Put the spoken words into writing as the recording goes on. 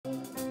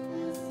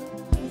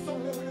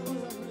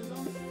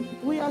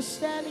are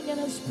standing in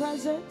His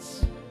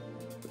presence,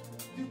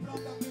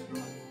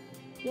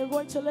 you're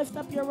going to lift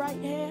up your right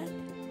hand.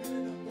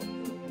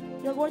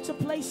 You're going to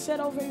place it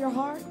over your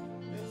heart.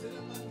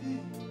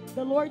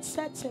 The Lord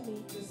said to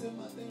me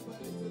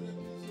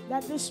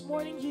that this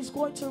morning He's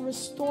going to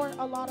restore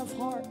a lot of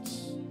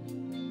hearts.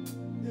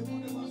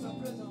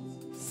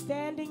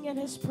 Standing in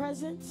His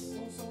presence,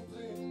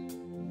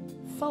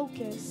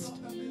 focused.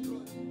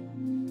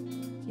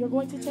 You're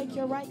going to take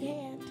your right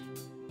hand,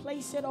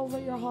 place it over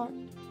your heart.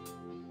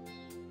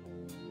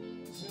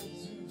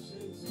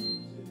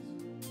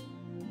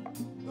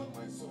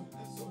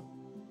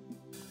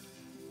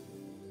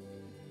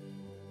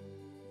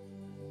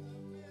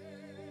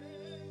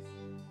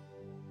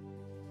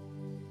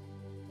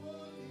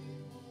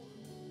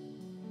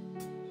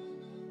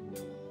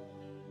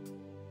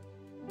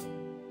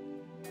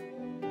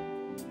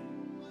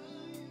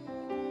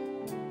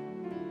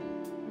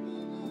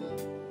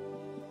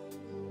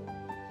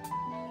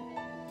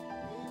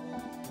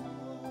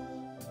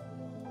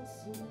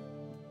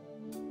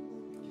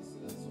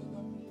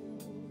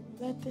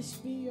 Let this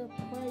be your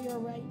prayer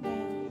right now.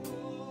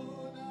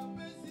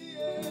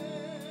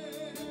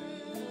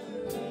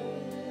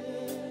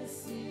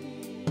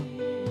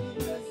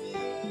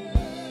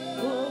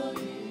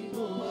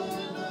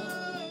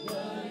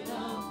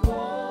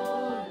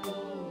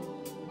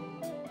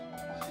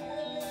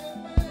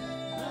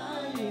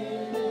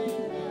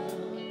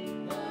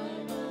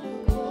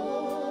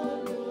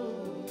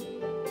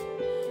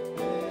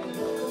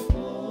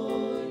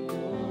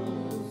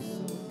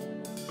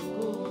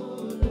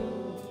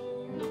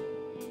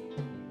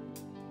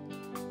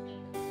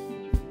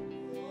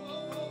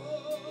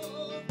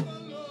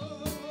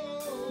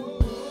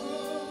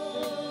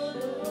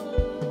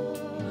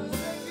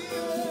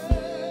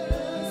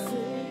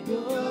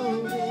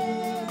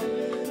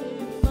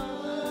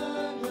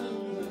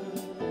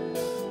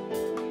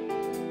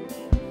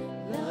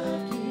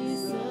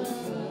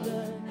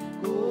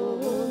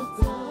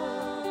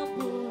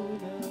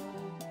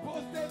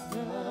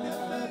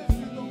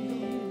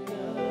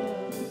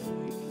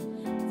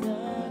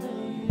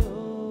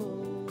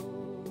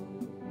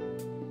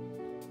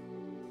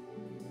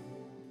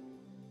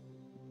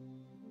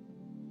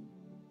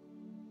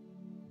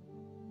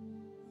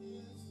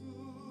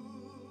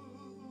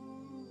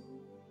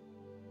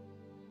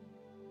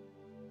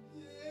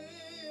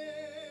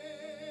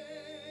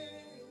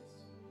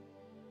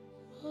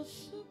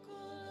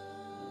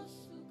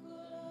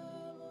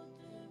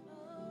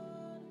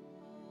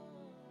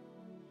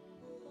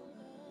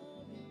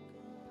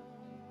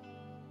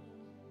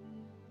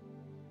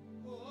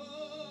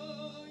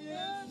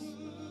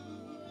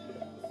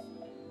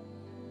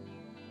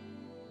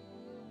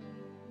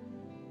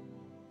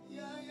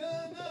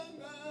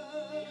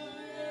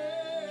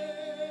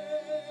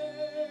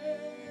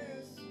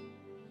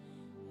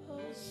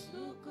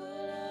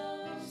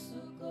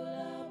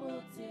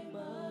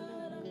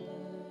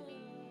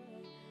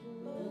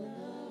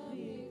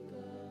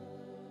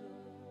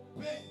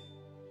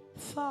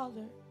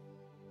 Father,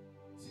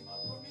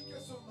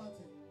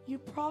 you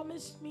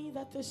promised me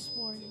that this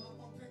morning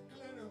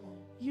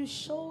you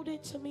showed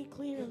it to me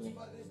clearly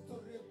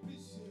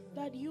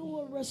that you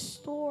will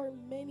restore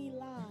many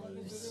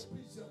lives,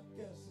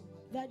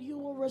 that you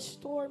will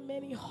restore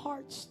many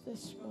hearts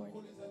this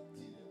morning,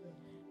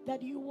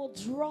 that you will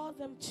draw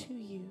them to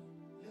you.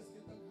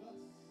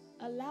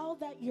 Allow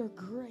that your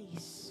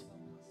grace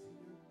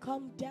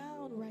come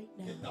down right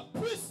now.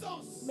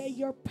 May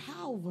your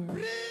power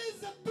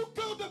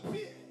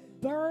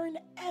burn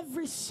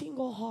every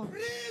single heart.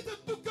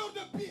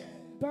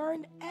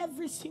 Burn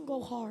every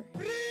single heart.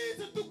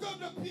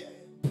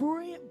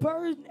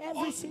 Burn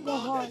every single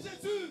heart.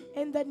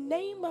 In the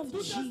name of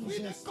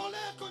Jesus.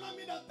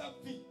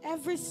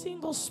 Every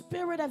single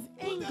spirit of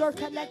anger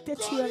connected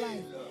to your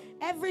life.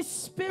 Every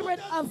spirit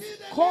of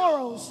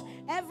quarrels.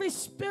 Every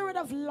spirit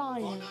of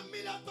lying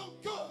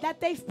that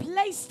they've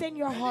placed in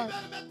your heart.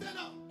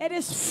 It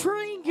is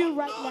freeing you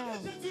right now.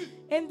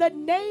 In the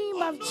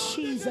name of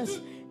Jesus.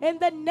 In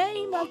the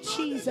name of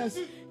Jesus.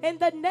 In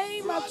the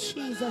name of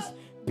Jesus.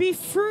 Be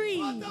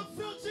freed.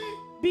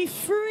 Be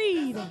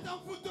freed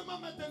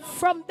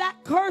from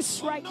that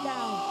curse right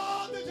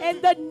now.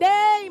 In the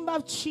name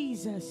of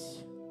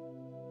Jesus.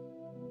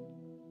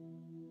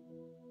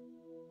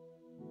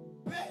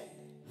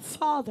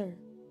 Father,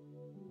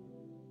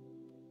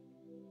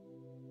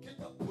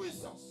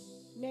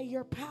 may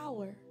your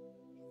power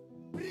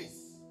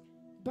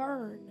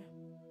burn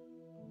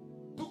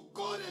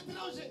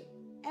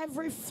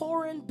every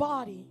foreign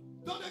body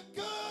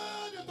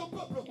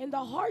in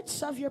the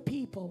hearts of your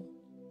people.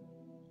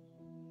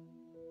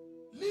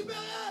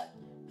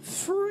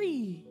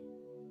 Free.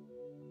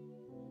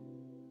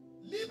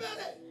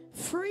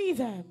 Free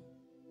them.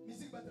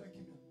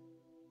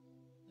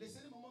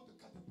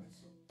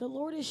 The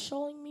Lord is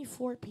showing me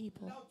 4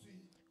 people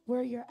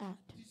where you're at.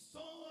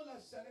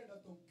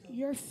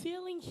 You're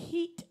feeling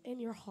heat in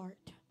your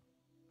heart.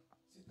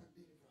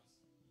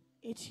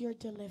 It's your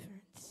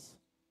deliverance.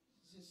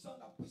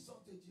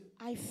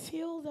 I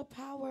feel the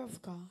power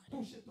of God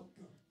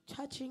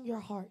touching your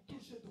heart,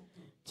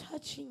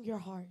 touching your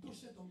heart,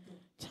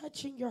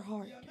 touching your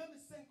heart.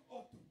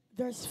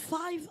 There's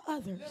 5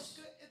 others.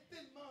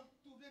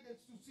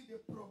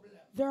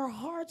 Their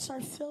hearts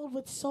are filled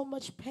with so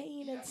much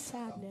pain and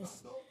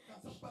sadness.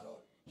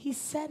 He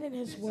said in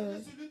his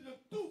word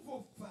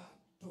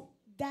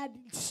that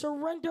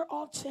surrender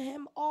all to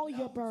him all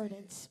your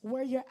burdens,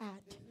 where you're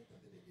at.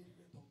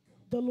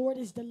 The Lord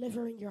is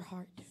delivering your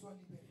heart.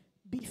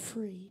 Be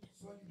freed.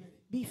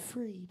 Be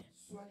freed.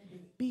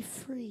 Be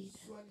freed.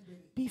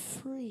 Be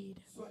freed.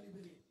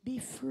 Be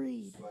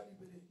freed.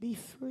 Be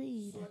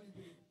freed.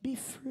 Be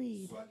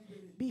freed.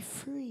 Be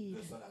freed.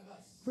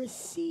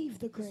 Receive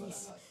the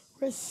grace.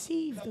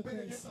 Receive the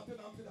grace.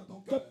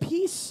 The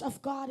peace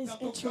of God is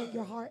entering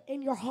your heart,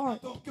 in your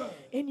heart,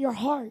 in your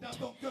heart,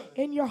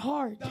 in your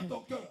heart,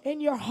 in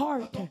your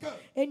heart,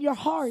 in your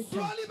heart.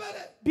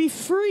 Be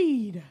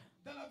freed.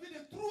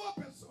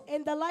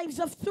 In the lives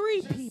of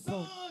 3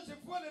 people,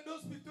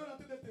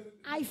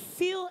 I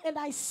feel and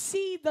I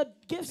see the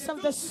gifts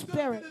of the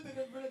Spirit.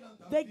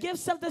 The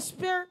gifts of the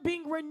Spirit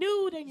being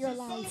renewed in your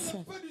life.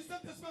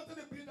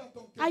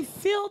 I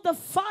feel the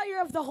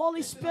fire of the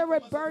Holy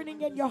Spirit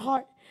burning in your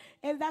heart.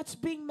 And that's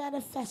being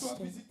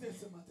manifested.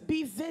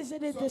 Be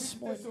visited this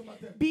morning.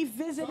 Be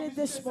visited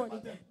this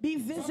morning. Be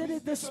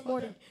visited this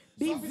morning.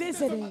 Be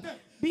visited.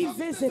 Be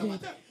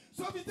visited.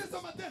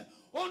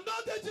 Au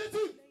nom de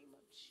Jésus.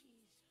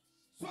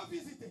 Sois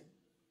visité.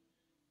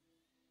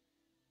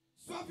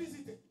 Sois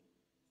visité.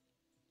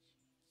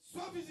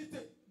 Sois visité.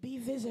 Be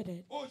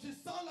visited. Oh, je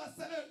sens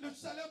le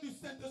chaleur du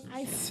Saint-Esprit.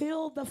 I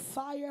feel the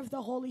fire of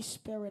the Holy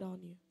Spirit on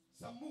you.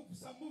 Ça move,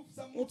 ça move,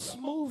 ça move. It's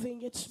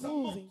moving, it's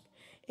moving.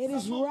 It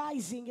is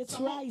rising, it's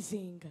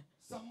rising.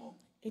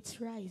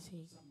 It's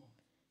rising.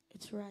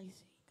 It's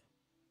rising.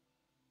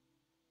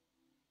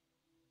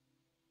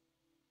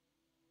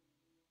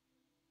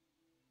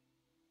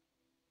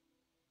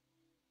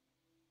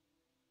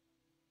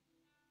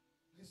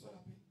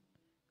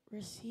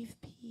 Receive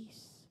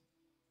peace.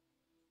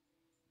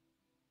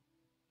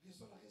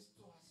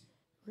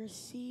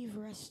 Receive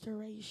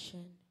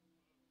restoration.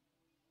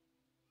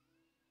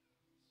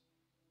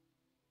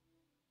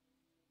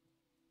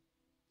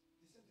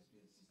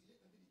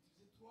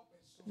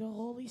 The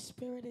Holy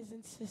Spirit is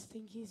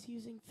insisting He's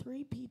using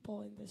 3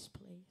 people in this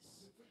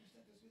place.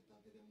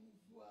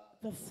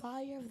 The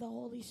fire of the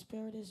Holy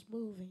Spirit is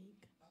moving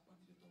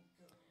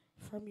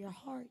from your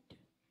heart.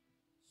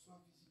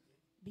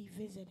 Be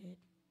visited.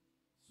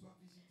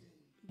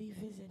 Be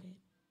visited.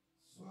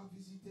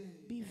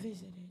 Be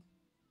visited.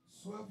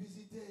 Sois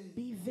visité.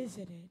 Be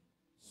visited.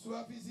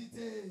 Sois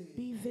visité.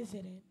 Be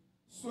visited.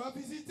 Sois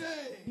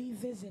visité. Be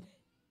visited.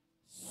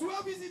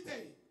 Sois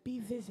visité. Be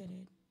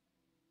visited.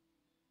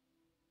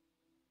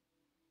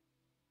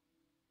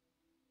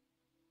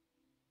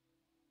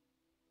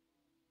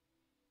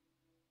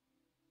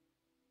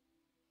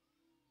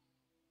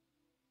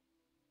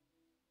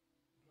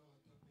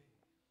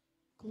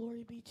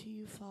 Glory be to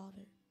you,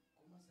 Father.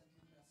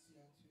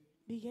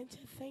 Begin to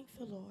thank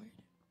the Lord.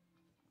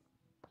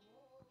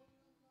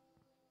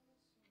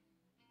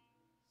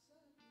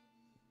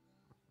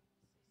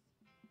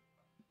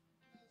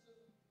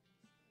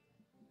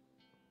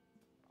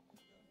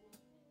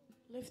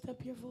 Lift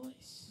up your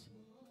voice.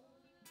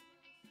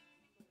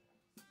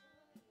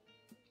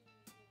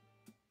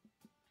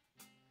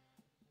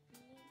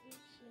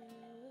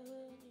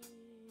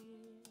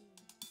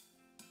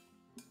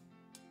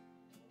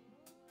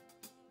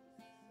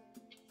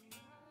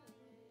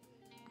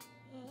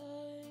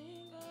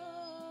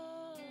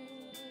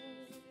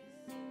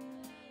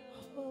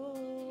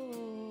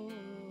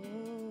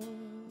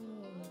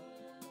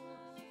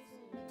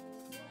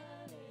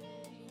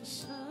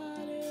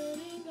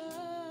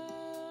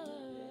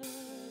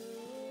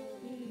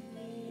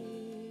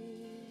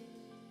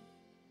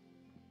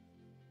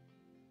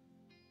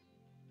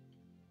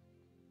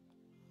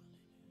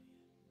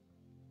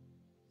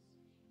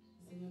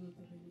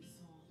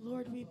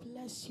 Lord, we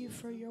bless you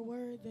for your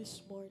word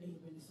this morning.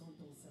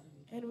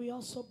 And we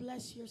also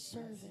bless your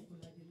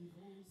servant.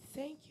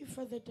 Thank you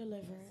for the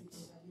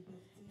deliverance.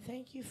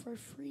 Thank you for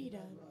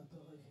freedom.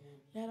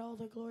 Let all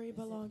the glory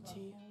belong to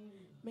you.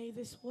 May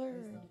this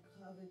word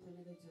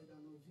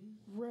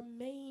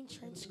remain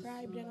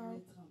transcribed in our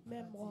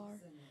memoir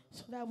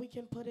so that we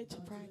can put it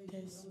to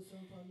practice.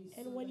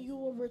 And when you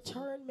will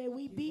return, may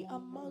we be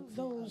among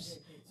those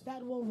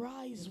that will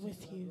rise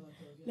with you.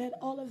 Let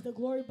all of the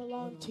glory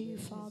belong to you,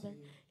 Father.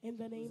 In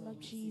the name of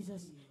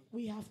Jesus,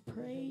 we have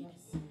prayed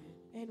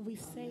and we've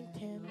thanked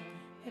him.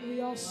 And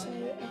we all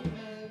say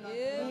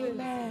amen.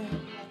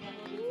 Amen.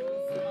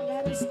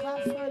 Let us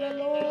clap for the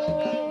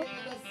Lord.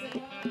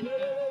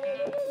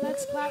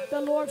 Let's clap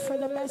the Lord for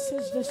the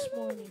message this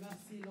morning.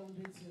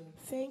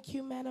 Thank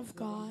you, man of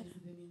God,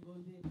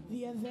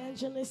 the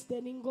evangelist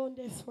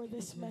Deningonde, for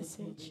this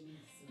message.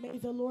 May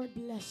the Lord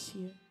bless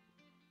you.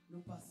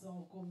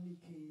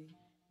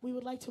 We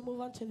would like to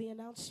move on to the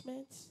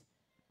announcements.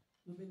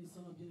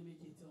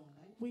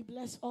 We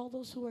bless all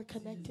those who are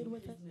connected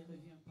with us.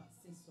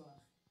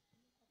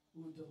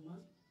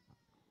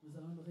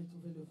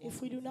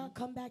 If we do not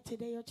come back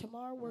today or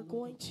tomorrow, we're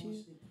going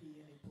to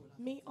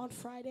meet on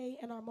Friday,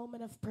 and our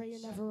moment of prayer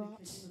never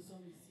stops.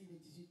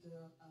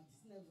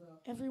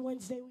 Every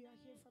Wednesday we are